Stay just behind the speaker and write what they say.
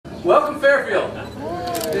Welcome Fairfield.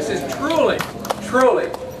 This is truly,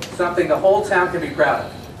 truly something the whole town can be proud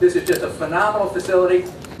of. This is just a phenomenal facility.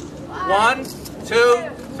 1, 2,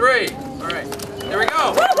 3. All right, here we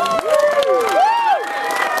go.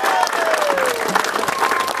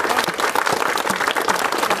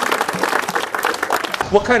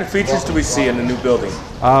 What kind of features do we see in the new building?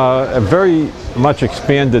 A very much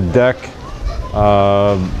expanded deck,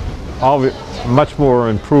 much more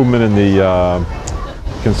improvement in the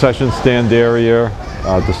concession stand area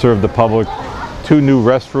to serve the public. 2 new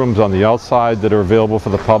restrooms on the outside that are available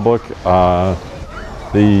for the public.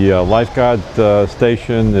 The lifeguard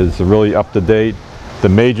station is really up to date. The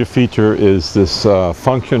major feature is this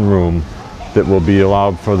function room that will be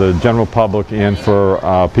allowed for the general public and for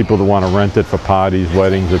people that want to rent it for parties,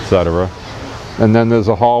 weddings, etc. And then there's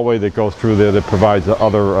a hallway that goes through there that provides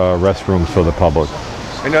other restrooms for the public.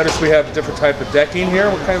 I noticed we have a different type of decking here.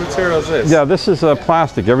 What kind of material is this? Yeah, this is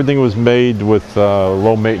plastic. Everything was made with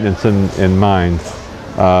low maintenance in mind,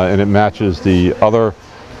 and it matches the other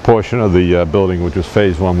portion of the building, which was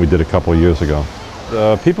phase 1 we did a couple of years ago.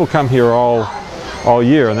 People come here all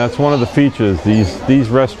year, and that's one of the features. These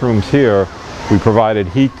restrooms here, we provided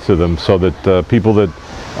heat to them so that people that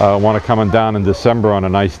want to come down in December on a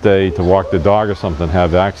nice day to walk the dog or something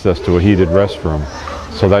have access to a heated restroom.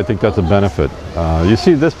 So I think that's a benefit. You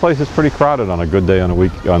see, this place is pretty crowded on a good day in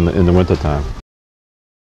the wintertime.